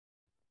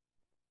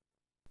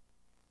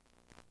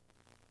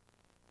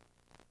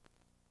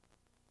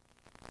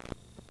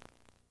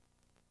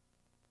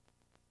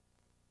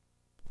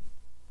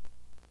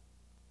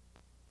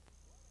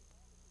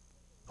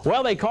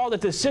Well, they called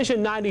it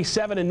Decision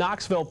 97 in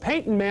Knoxville.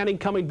 Peyton Manning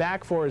coming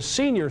back for his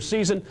senior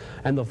season,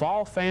 and the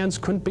Vol fans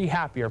couldn't be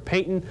happier.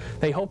 Peyton,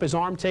 they hope his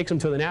arm takes him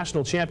to the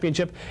national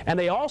championship, and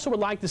they also would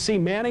like to see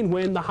Manning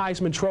win the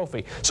Heisman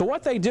Trophy. So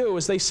what they do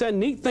is they send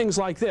neat things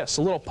like this,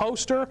 a little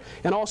poster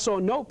and also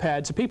a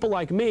notepad to people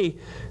like me,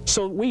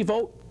 so we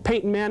vote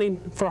Peyton Manning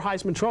for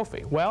Heisman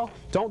Trophy. Well,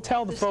 don't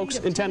tell the folks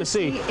in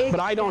Tennessee, but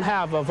I don't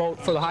have a vote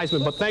for the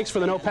Heisman, but thanks for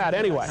the notepad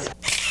anyway.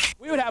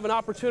 We would have an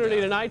opportunity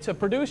tonight to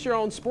produce your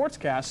own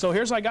sportscast. So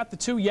here's I got the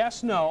two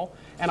yes, no,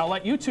 and I'll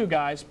let you two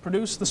guys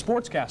produce the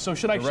sportscast. So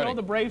should I show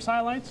the Braves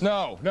highlights?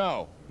 No.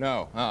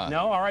 No?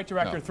 All right,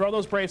 Director, throw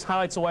those Braves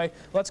highlights away.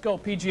 Let's go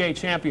PGA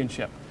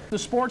Championship. The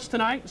sports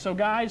tonight, so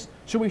guys,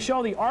 should we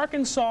show the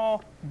Arkansas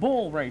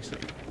bull racing?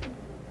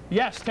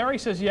 Yes, Terry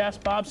says yes,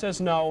 Bob says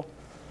no.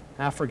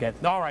 Forget.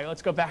 All right,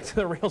 let's go back to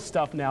the real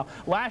stuff now.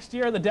 Last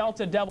year, the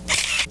Delta Devil...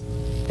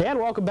 And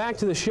welcome back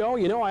to the show.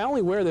 You know, I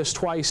only wear this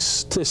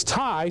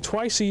tie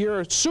twice a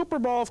year. Super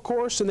Bowl, of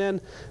course, and then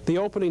the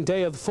opening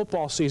day of the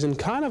football season.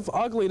 Kind of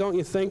ugly, don't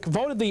you think?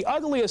 Voted the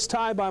ugliest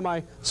tie by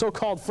my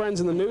so-called friends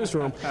in the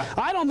newsroom.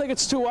 I don't think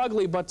it's too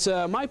ugly, but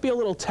might be a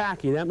little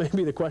tacky. That may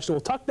be the question.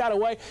 We'll tuck that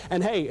away.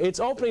 And hey, it's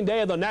opening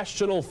day of the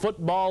National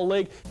Football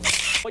League.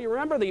 Well, you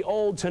remember the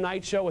old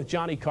Tonight Show with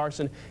Johnny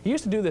Carson? He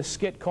used to do this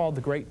skit called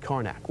The Great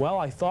Karnak. Well,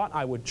 I thought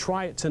I would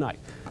try it tonight.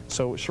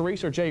 So,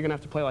 Charisse or Jay, you're going to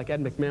have to play like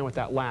Ed McMahon with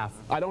that laugh.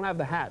 I don't have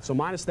the hat, so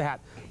minus the hat.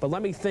 But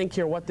let me think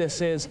here what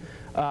this is.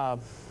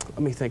 Let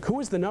me think.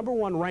 Who is the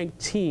 #1 ranked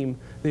team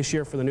this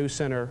year for the News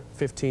Center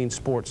 15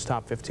 Sports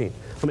Top 15?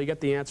 Let me get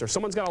the answer.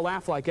 Someone's got to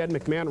laugh like Ed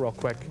McMahon real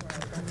quick.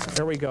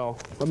 There we go.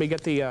 Let me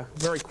get the,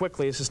 very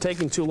quickly. This is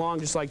taking too long,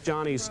 just like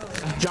Johnny's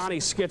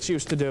skits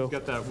used to do.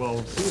 Got that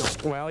well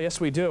sealed. Well, yes,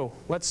 we do.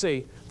 Let's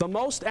see. The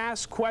most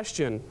asked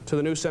question to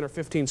the News Center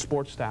 15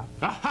 sports staff.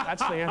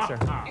 That's the answer.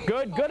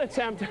 Good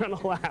attempt on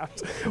the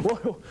left.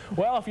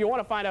 Well, if you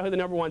want to find out who the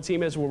 #1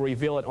 team is, we'll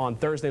reveal it on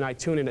Thursday night.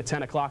 Tune in at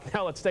 10 o'clock.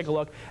 Now let's take a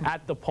look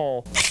at the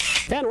poll.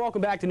 And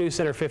welcome back to News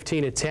Center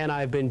 15 at 10.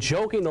 I've been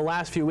joking the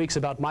last few weeks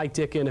about Mike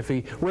Ditka if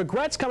he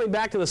regrets coming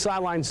back to the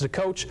sidelines to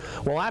coach.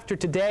 Well, after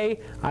today,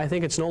 I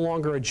think it's no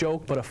longer a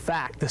joke, but a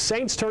fact. The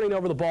Saints turning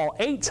over the ball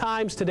 8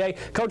 times today.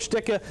 Coach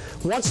Ditka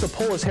wants to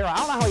pull his hair. I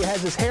don't know how he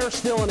has his hair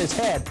still in his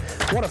head.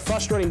 What a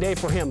frustrating day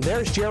for him.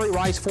 There's Jerry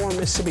Rice, former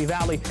Mississippi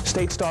Valley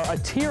State star, a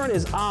tear in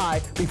his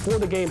eye before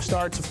the game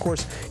starts. Of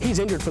course, he's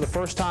injured for the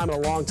first time in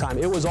a long time.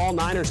 It was all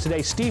Niners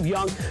today. Steve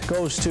Young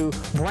goes to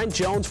Brent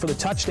Jones for the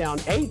touchdown.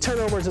 8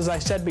 turnovers, as I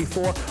said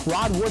before.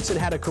 Rod Woodson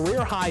had a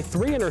career-high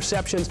 3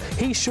 interceptions.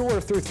 He sure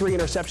threw 3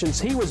 interceptions.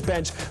 He was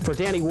benched for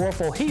Danny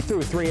Warfel. He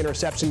threw 3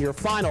 interceptions. Your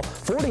final,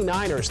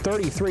 49ers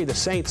 33, the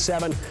Saints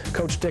 7.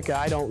 Coach Ditka,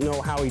 I don't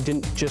know how he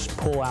didn't just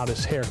pull out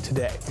his hair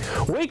today.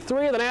 Week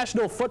 3 of the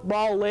National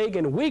Football League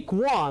and Week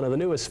 1 of the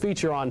newest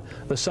feature on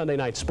the Sunday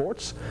Night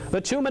Sports,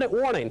 the 2-minute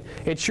warning.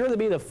 It's sure to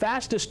be the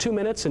fastest 2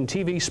 minutes in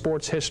TV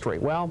sports history.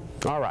 Well,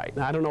 all right,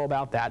 I don't know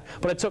about that,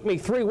 but it took me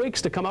 3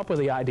 weeks to come up with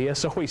the idea,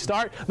 so we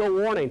start the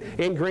warning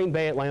in Green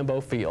Bay at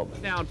Lambeau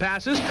Field. Down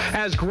passes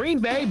as Green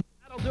Bay.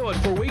 That'll do it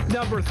for week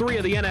number 3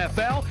 of the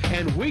NFL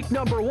and week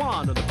number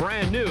 1 of the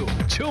brand new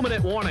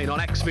 2-minute warning on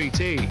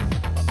XVT.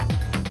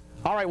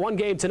 All right, one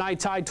game tonight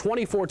tied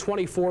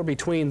 24-24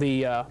 between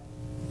the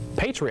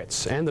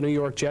Patriots and the New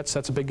York Jets.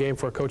 That's a big game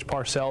for Coach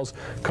Parcells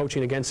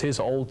coaching against his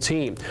old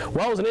team.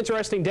 Well, it was an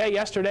interesting day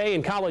yesterday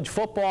in college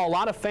football. A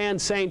lot of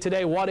fans saying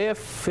today, what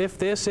if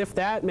this, if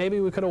that, maybe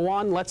we could have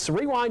won. Let's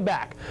rewind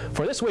back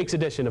for this week's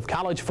edition of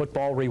College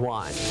Football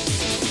Rewind.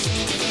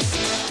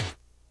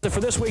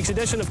 For this week's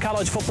edition of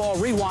College Football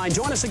Rewind,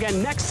 join us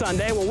again next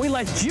Sunday when we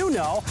let you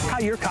know how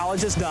your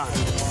college is done.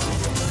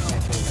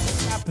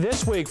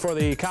 This week for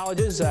the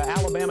colleges,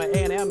 Alabama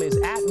A&M is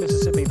at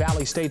Mississippi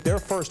Valley State, their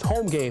first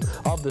home game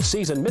of the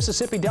season.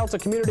 Mississippi Delta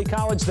Community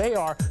College, they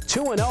are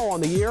 2-0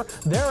 on the year.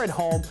 They're at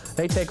home.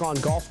 They take on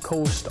Gulf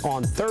Coast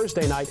on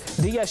Thursday night.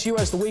 DSU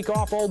has the week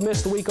off. Ole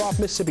Miss the week off.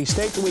 Mississippi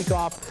State the week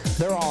off.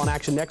 They're all in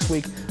action next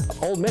week.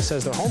 Ole Miss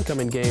has their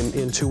homecoming game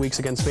in 2 weeks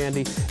against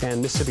Vandy,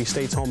 and Mississippi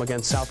State's home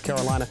against South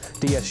Carolina.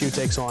 DSU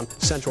takes on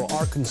Central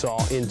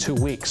Arkansas in 2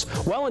 weeks.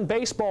 Well, in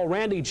baseball,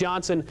 Randy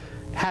Johnson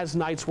has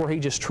nights where he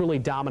just truly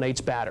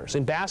dominates batters.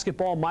 In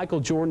basketball, Michael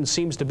Jordan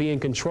seems to be in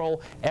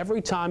control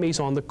every time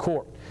he's on the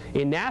court.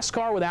 In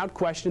NASCAR, without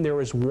question,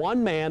 there is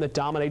one man that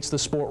dominates the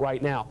sport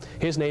right now.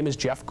 His name is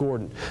Jeff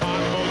Gordon. On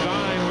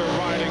Bodine, we're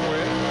riding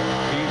with.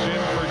 He's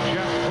in for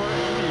Jeff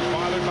Gordon. He's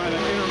bothered by the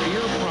inner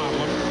ear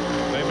problem.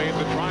 They made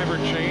the driver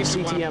change.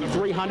 CTM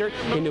 300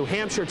 in New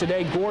Hampshire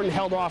today. Gordon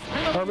held off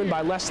Irvin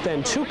by less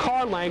than 2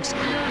 car lengths,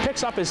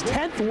 picks up his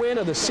 10th win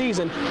of the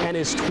season and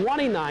his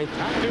 29th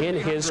in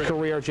his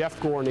career. Jeff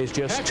Gordon is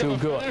just too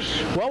good.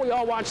 Well, we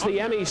all watch the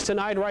Emmys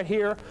tonight right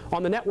here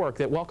on the network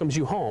that welcomes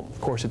you home.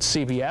 Of course, it's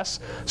CBS.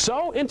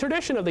 So, in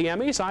tradition of the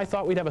Emmys, I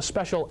thought we'd have a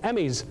special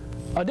Emmys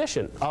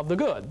edition of the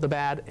good, the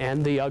bad,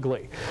 and the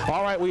ugly.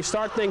 All right, we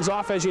start things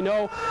off. As you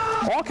know,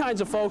 all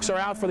kinds of folks are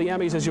out for the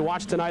Emmys as you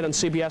watch tonight on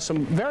CBS.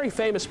 Some very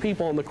famous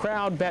people in the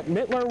crowd. Bette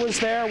Midler was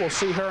there. We'll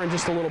see her in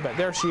just a little bit.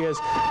 There she is.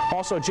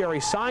 Also, Jerry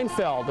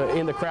Seinfeld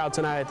in the crowd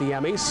tonight at the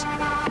Emmys.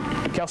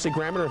 Kelsey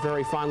Grammer, a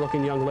very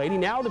fine-looking young lady.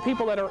 Now the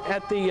people that are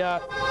at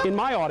the in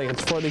my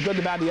audience for the Good,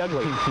 the Bad, the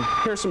Ugly.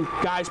 Here's some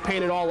guys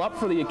painted all up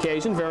for the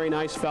occasion. Very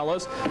nice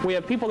fellows. We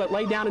have people that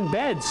lay down in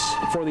beds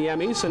for the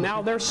Emmys, and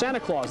now they're Santa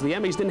Claus. The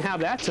Emmys didn't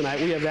have that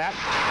tonight. We have that.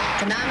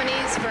 The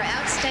nominees for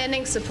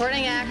Outstanding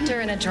Supporting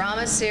Actor in a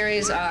Drama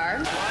Series are...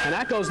 And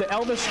that goes to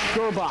Elvis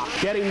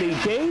Gerbach, getting the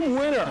game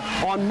winner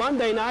on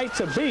Monday night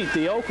to beat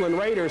the Oakland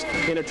Raiders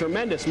in a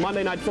tremendous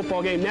Monday Night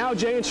Football game. Now,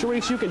 Jay and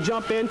Sharice, you can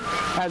jump in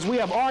as we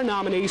have our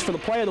nominees for the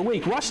Play of the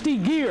Week. Rusty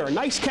Gere,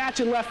 nice catch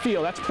in left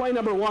field. That's play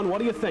number 1. What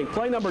do you think?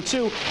 Play number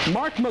 2,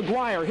 Mark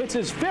McGwire hits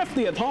his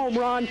 50th home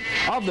run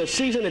of the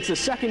season. It's the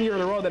second year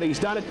in a row that he's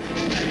done it.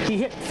 He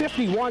hit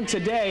 51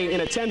 today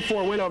in a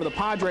 10-4 win over the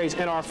Padres.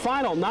 And our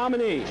final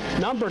nominee,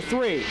 number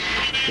 3,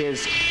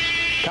 is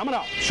coming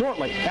up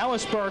shortly,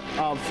 Ellis Burke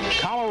of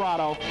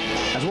Colorado,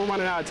 as we're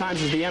running out of time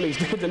as the Emmys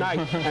did tonight.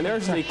 And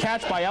there's the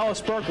catch by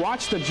Ellis Burke.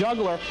 Watch the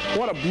juggler.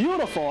 What a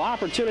beautiful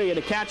opportunity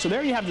to catch. So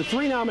there you have the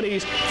 3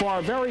 nominees for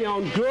our very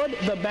own Good,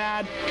 the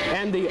Bad,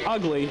 and the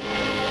Ugly.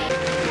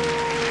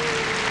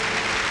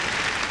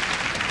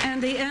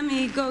 And the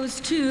Emmy goes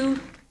to...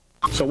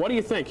 So what do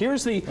you think?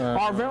 Here's the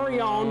our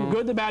very own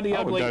Good, the Bad, the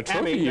Ugly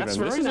Emmy. That's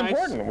very this is nice.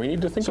 important. We need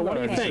to think so about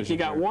what do you think? You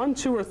got 1,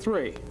 2, or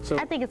 3? So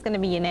I think it's going to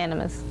be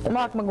unanimous.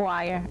 Mark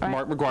McGwire. Right?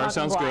 Mark McGwire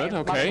sounds good.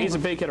 Okay. He's a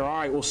big hitter. All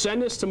right, we'll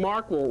send this to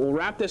Mark. We'll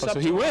wrap this up. So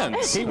he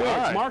wins. He wins.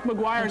 Right. Mark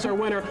McGwire's our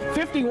winner.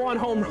 51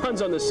 home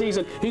runs on the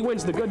season. He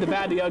wins the Good, the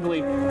Bad, the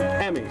Ugly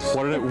Emmys.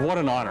 What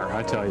an honor,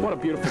 I tell you. What a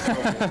beautiful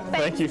trophy.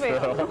 Thank you,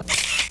 Phil.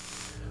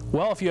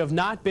 Well, if you have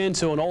not been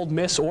to an Ole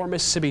Miss or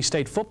Mississippi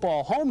State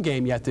football home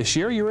game yet this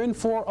year, you're in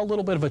for a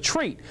little bit of a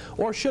treat,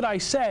 or should I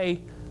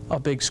say, a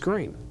big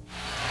screen.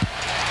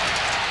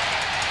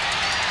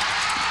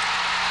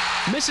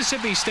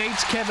 Mississippi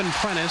State's Kevin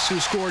Prentice, who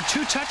scored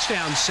 2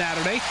 touchdowns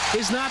Saturday,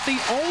 is not the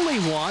only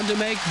one to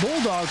make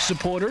Bulldog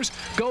supporters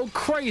go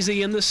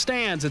crazy in the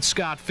stands at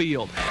Scott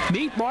Field.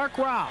 Meet Mark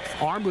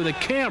Ralph, armed with a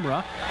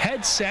camera,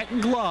 headset,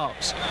 and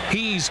gloves.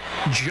 He's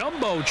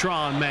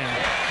Jumbotron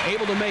Man,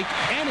 able to make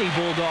any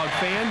Bulldog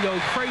fan go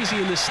crazy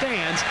in the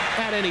stands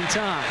at any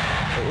time.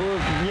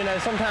 You know,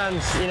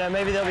 sometimes, you know,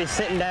 maybe they'll be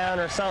sitting down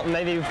or something.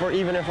 Maybe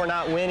even if we're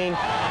not winning,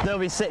 they'll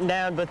be sitting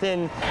down. But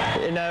then,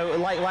 you know,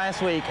 like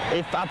last week,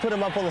 if I put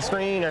them up on the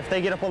screen, or if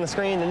they get up on the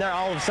screen, then they're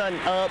all of a sudden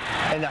up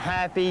and they're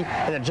happy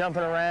and they're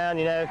jumping around,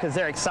 you know, because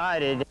they're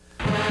excited.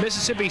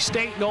 Mississippi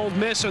State and Ole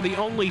Miss are the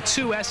only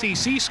 2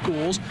 SEC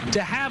schools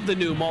to have the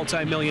new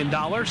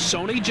multi-million-dollar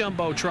Sony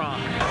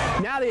Jumbotron.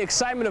 Now the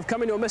excitement of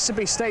coming to a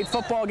Mississippi State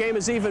football game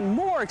is even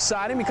more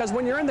exciting, because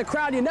when you're in the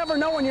crowd, you never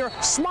know when your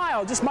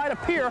smile just might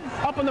appear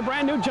up on the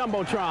brand new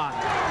Jumbotron.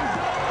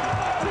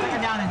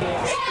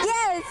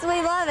 Yes,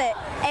 we love it.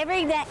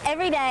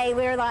 Every day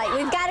we're like,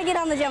 we've got to get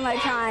on the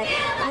Jumbotron.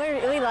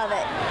 We love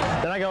it.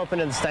 Then I go up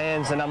into the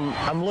stands and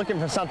I'm looking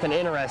for something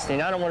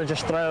interesting. I don't want to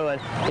just throw a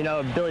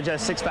Billy Joe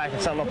 6-pack or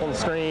something up on the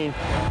screen,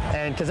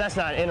 and because that's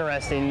not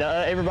interesting.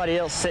 Everybody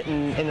else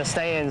sitting in the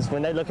stands,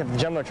 when they look at the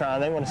Jumbotron,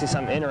 they want to see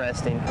something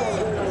interesting.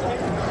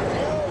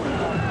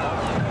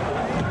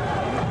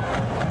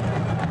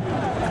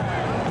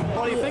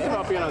 What do you think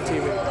about being on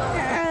TV?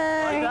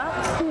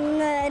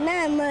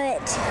 Not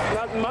much.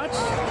 Not much?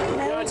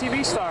 No. You're a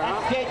TV star,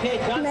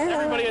 huh? No.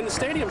 Everybody in the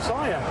stadium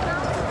saw you.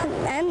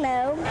 I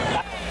know.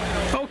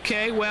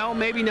 Okay, well,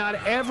 maybe not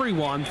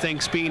everyone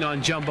thinks being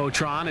on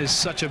Jumbotron is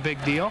such a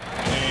big deal.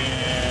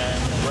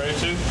 And ready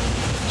to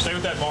stay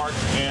with that mark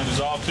and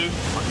dissolve to.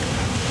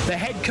 The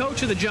head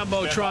coach of the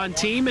Jumbotron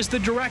team is the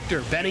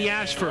director, Benny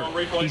Ashford.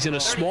 He's in a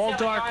small,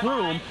 dark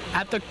room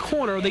at the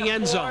corner of the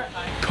end zone,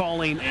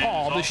 calling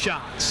all the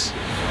shots.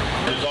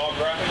 Dissolve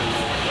graphic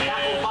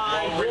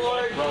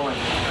and rolling.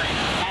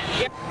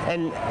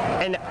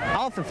 And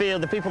off the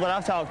field, the people that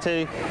I've talked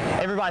to,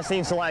 everybody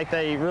seems to like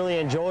they really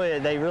enjoy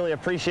it. They really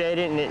appreciate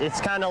it, and it's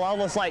kind of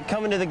almost like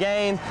coming to the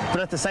game, but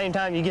at the same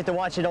time, you get to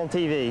watch it on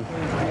TV.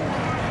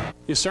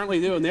 You certainly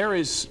do, and there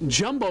is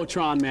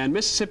Jumbotron Man,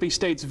 Mississippi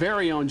State's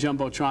very own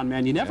Jumbotron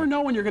Man. You never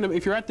know when you're going to,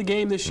 if you're at the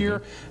game this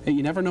year,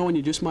 you never know when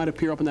you just might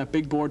appear up on that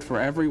big board for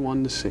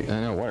everyone to see.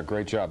 I know, what a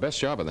great job. Best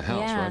job in the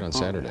house, Yeah. right on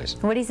Saturdays.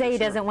 What do you say? He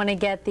doesn't want to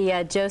get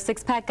the Joe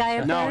 6-pack guy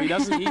up there? No, he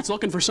doesn't. He's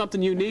looking for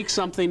something unique,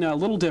 something a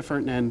little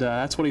different, and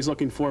that's what he's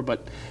looking for.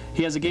 But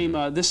he has a game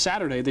this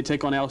Saturday. They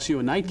take on LSU,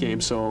 a night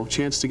game, so a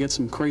chance to get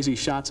some crazy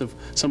shots of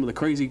some of the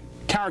crazy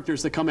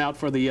characters that come out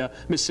for the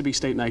Mississippi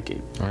State night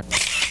game. All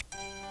right.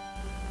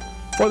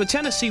 For the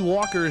Tennessee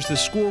Walkers, the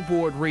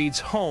scoreboard reads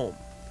home,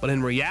 but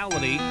in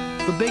reality,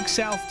 the Big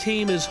South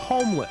team is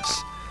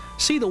homeless.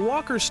 See, the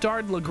Walkers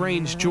started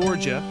LaGrange,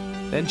 Georgia,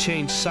 then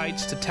changed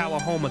sites to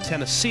Tullahoma,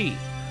 Tennessee.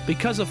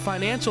 Because of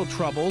financial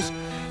troubles,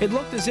 it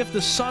looked as if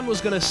the sun was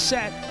going to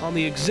set on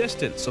the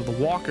existence of the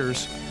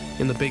Walkers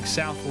in the Big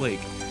South League.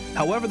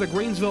 However, the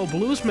Greensville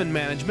Bluesmen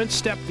management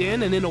stepped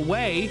in and, in a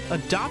way,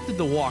 adopted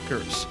the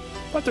Walkers.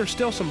 But there's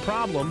still some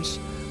problems,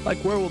 like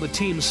where will the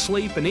team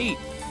sleep and eat?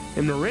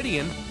 In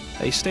Meridian,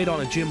 they stayed on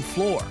a gym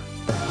floor.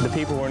 The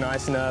people were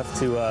nice enough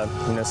to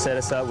you know, set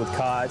us up with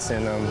cots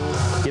and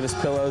give us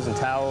pillows and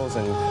towels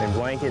and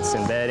blankets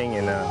and bedding,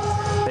 and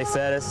they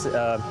fed us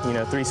you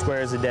know, 3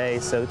 squares a day.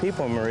 So the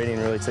people in Meridian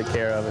really took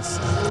care of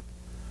us.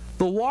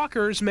 The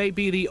Walkers may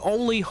be the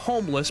only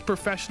homeless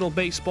professional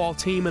baseball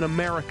team in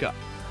America,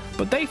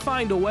 but they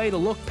find a way to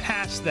look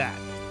past that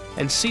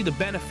and see the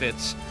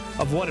benefits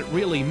of what it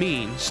really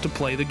means to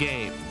play the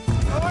game.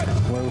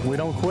 Well, we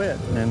don't quit,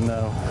 and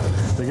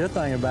the good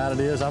thing about it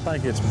is I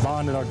think it's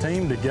bonded our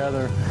team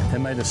together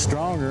and made us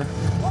stronger,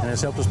 and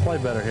it's helped us play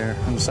better here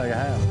in the second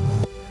half.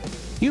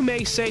 You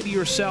may say to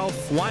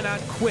yourself, why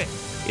not quit?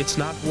 It's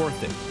not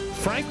worth it.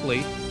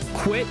 Frankly,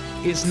 quit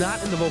is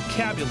not in the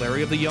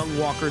vocabulary of the young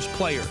Walkers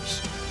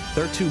players.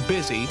 They're too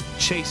busy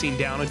chasing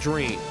down a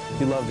dream.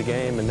 You love the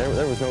game, and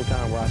there was no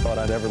time where I thought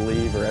I'd ever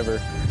leave or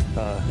ever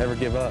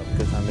give up,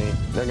 because, I mean,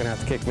 they're going to have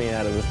to kick me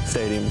out of the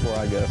stadium before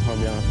I go, I'll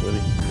be honest with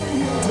you.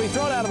 To be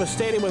thrown out of a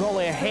stadium with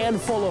only a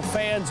handful of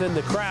fans in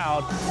the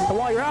crowd, and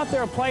while you're out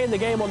there playing the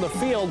game on the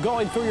field,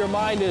 going through your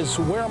mind is,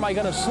 where am I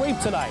going to sleep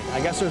tonight?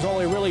 I guess there's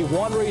only really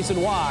one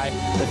reason why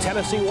the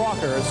Tennessee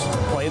Walkers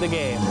play the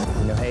game.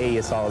 You know, hey,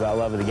 it's all about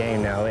love of the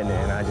game now, isn't it?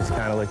 And I just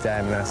kind of looked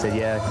at him and I said,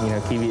 yeah, you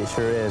know, Kiwi, it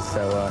sure is.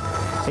 So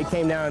it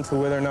came down to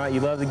whether or not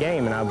you love the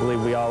game, and I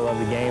believe we all love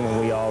the game, and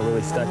we all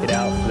really stuck it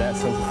out for that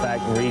simple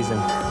fact and reason,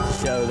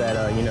 to show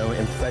that, you know,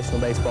 in professional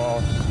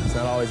baseball, it's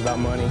not always about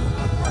money.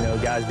 You know,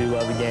 guys do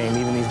love the game.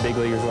 Even these big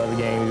leaguers love the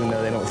game, even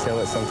though they don't show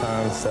it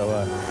sometimes.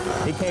 So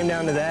it came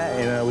down to that,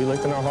 and we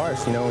looked in our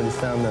hearts, you know, and just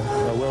found the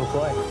will to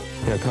play.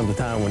 You know, it comes a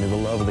time when the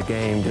love of the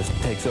game just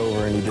takes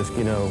over, and you just,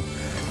 you know,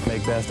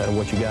 make best out of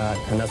what you got,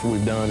 and that's what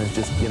we've done. Is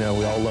just, you know,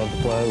 we all love to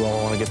play, we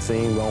all want to get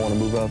seen, we all want to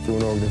move up through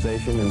an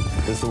organization, and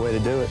this is the way to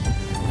do it.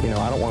 You know,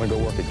 I don't want to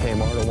go work at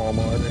Kmart or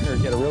Walmart or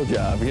get a real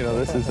job. You know,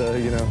 this is a,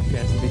 you know,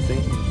 chance to be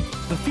seen.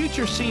 The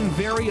future seemed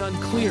very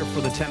unclear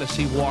for the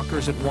Tennessee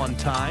Walkers at one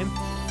time,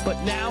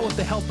 but now with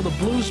the help of the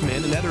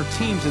Bluesmen and other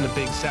teams in the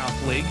Big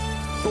South League,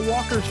 the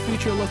Walkers'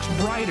 future looks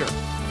brighter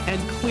and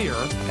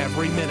clearer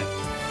every minute.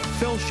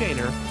 Phil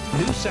Shaner,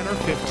 News Center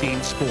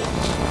 15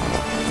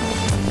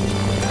 Sports.